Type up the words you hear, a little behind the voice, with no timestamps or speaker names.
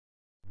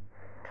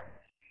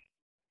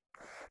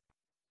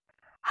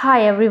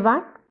Hi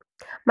everyone,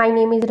 my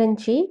name is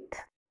Ranjit,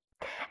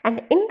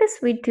 and in this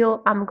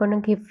video I'm going to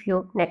give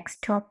you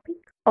next topic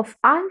of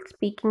Ielts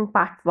Speaking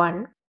Part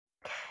 1,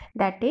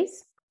 that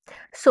is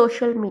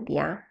social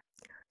media.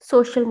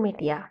 Social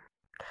media.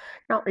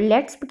 Now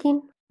let's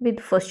begin with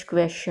first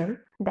question,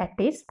 that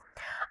is,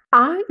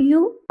 are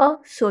you a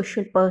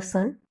social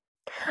person?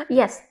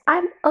 Yes,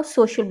 I'm a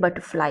social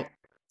butterfly.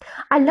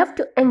 I love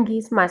to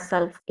engage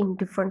myself in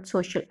different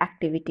social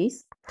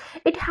activities.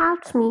 It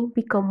helps me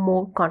become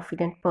more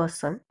confident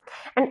person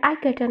and I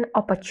get an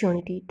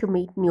opportunity to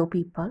meet new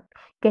people,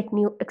 get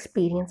new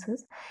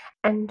experiences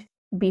and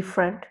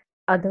befriend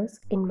others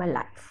in my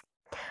life.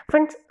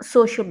 Friends,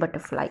 social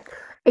butterfly.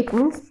 It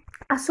means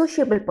a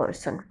sociable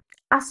person,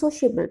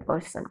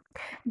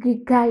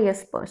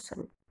 gregarious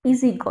person,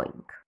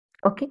 easygoing.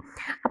 Okay,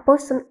 a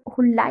person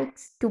who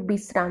likes to be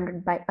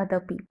surrounded by other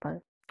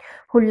people,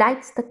 who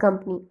likes the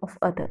company of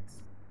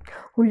others,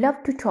 who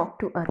love to talk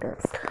to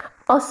others.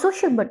 A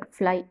social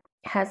butterfly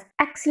has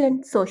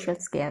excellent social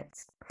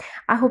skills.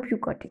 I hope you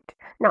got it.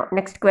 Now,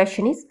 next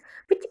question is,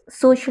 which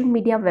social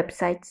media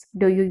websites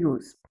do you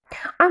use?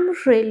 I'm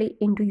really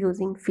into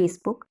using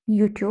Facebook,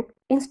 YouTube,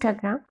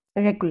 Instagram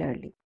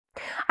regularly.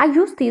 I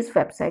use these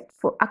websites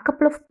for a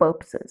couple of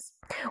purposes.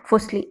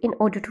 Firstly, in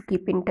order to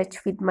keep in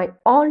touch with my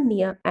all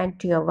near and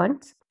dear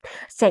ones.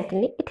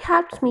 Secondly, it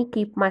helps me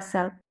keep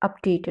myself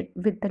updated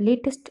with the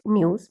latest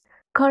news,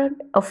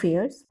 current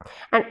affairs,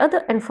 and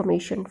other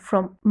information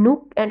from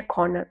nook and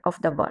corner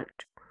of the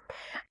world.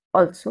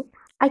 Also,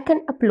 I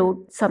can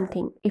upload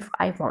something if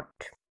I want.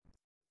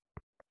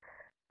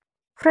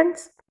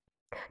 Friends,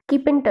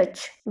 keep in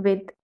touch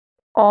with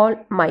all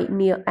my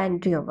near and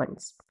dear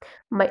ones.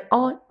 My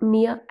all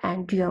near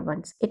and dear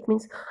ones. It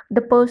means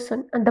the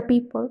person and the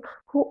people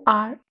who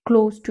are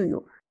close to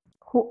you,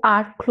 who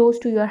are close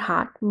to your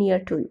heart, near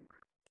to you.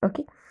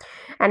 Okay.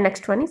 And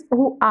next one is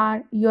who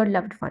are your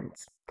loved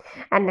ones.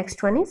 And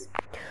next one is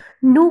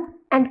nook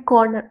and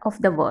corner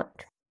of the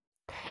world.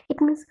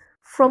 It means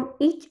from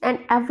each and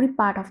every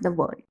part of the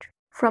world.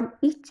 From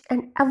each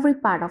and every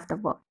part of the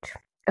world.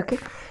 Okay.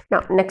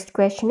 Now, next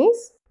question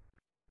is,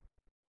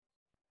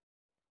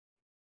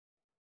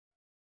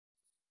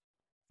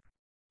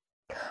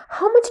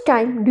 how much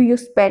time do you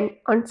spend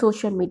on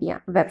social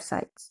media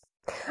websites?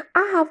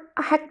 I have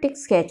a hectic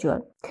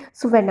schedule,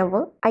 so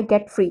whenever I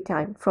get free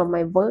time from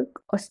my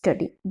work or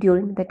study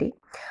during the day,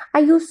 I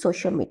use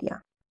social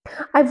media.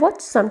 I watch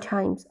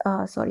something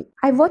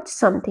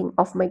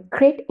of my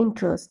great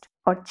interest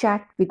or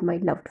chat with my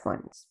loved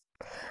ones.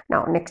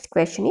 Now, next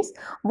question is,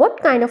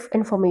 what kind of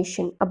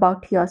information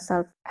about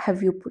yourself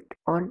have you put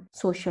on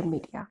social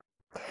media?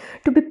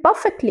 To be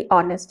perfectly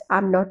honest,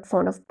 I'm not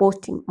fond of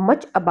posting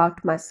much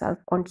about myself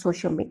on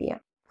social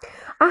media.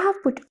 I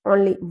have put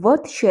only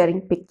worth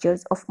sharing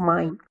pictures of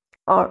mine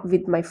or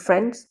with my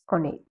friends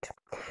on it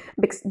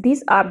because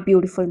these are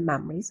beautiful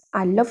memories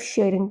I love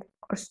sharing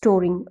or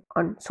storing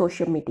on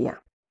social media.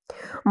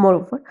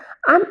 Moreover,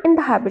 I'm in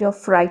the habit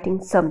of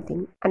writing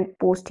something and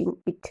posting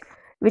it,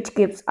 which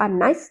gives a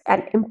nice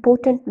and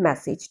important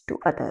message to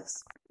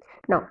others.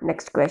 Now,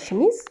 next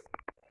question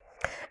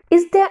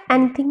is there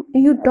anything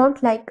you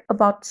don't like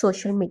about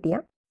social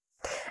media?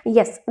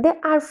 Yes, there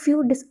are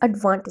few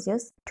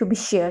disadvantages to be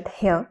shared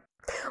here.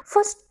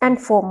 First and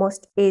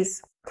foremost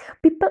is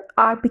people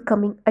are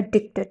becoming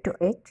addicted to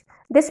it.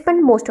 They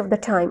spend most of the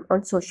time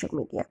on social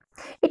media.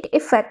 It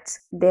affects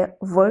their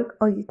work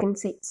or you can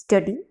say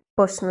study,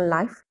 personal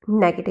life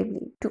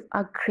negatively to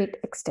a great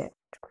extent.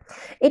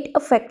 It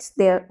affects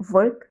their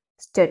work,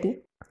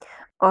 study,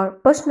 or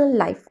personal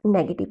life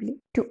negatively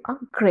to a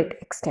great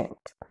extent.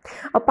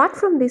 Apart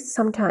from this,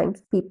 some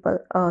people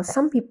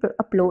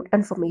upload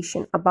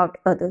information about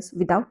others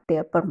without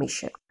their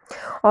permission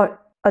or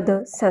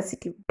other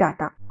sensitive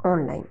data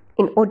online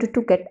in order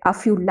to get a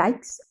few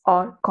likes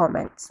or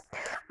comments.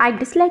 I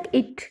dislike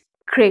it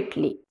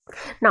greatly.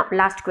 Now,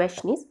 last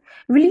question is,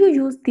 will you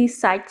use these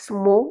sites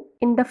more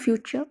in the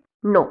future?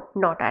 No,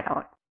 not at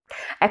all.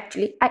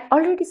 Actually, I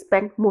already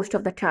spend most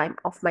of the time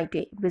of my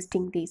day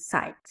visiting these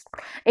sites.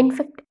 In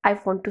fact, I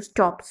want to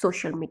stop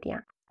social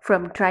media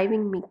from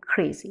driving me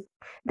crazy.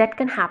 That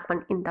can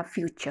happen in the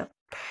future.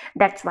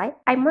 That's why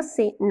I must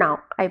say now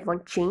I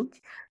want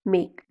change,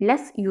 make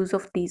less use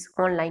of these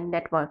online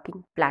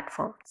networking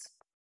platforms.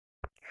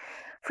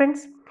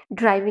 Friends,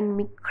 driving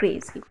me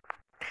crazy.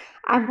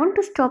 I want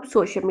to stop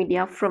social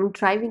media from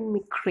driving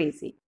me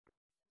crazy.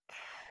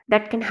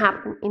 That can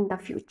happen in the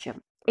future.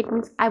 It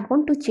means I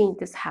want to change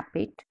this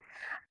habit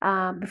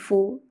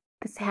before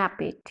this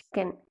habit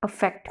can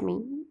affect me.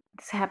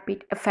 This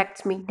habit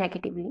affects me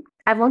negatively.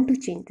 I want to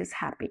change this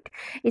habit.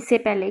 इससे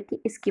पहले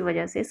कि इसकी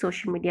वजह से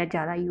social media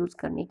ज़्यादा use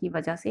करने की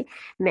वजह से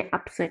मैं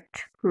अपसेट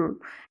हूँ,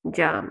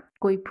 या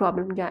कोई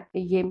प्रॉब्लम या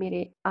ये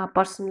मेरे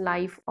पर्सनल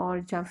लाइफ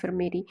और या फिर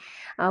मेरी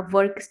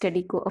वर्क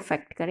स्टडी को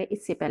अफेक्ट करे,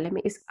 इससे पहले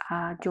मैं इस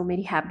जो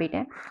मेरी हैबिट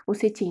है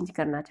उसे चेंज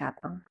करना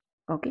चाहता हूँ.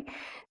 Okay,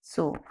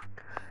 so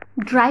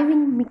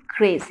driving me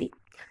crazy.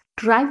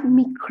 Drive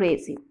me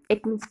crazy.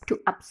 It means to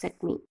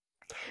upset me,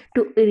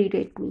 to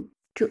irritate me,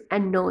 to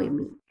annoy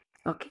me.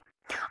 Okay.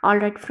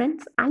 Alright,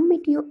 friends, I'll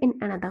meet you in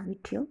another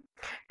video.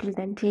 Till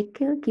then, take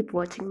care, keep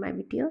watching my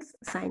videos.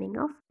 Signing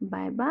off.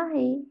 Bye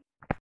bye.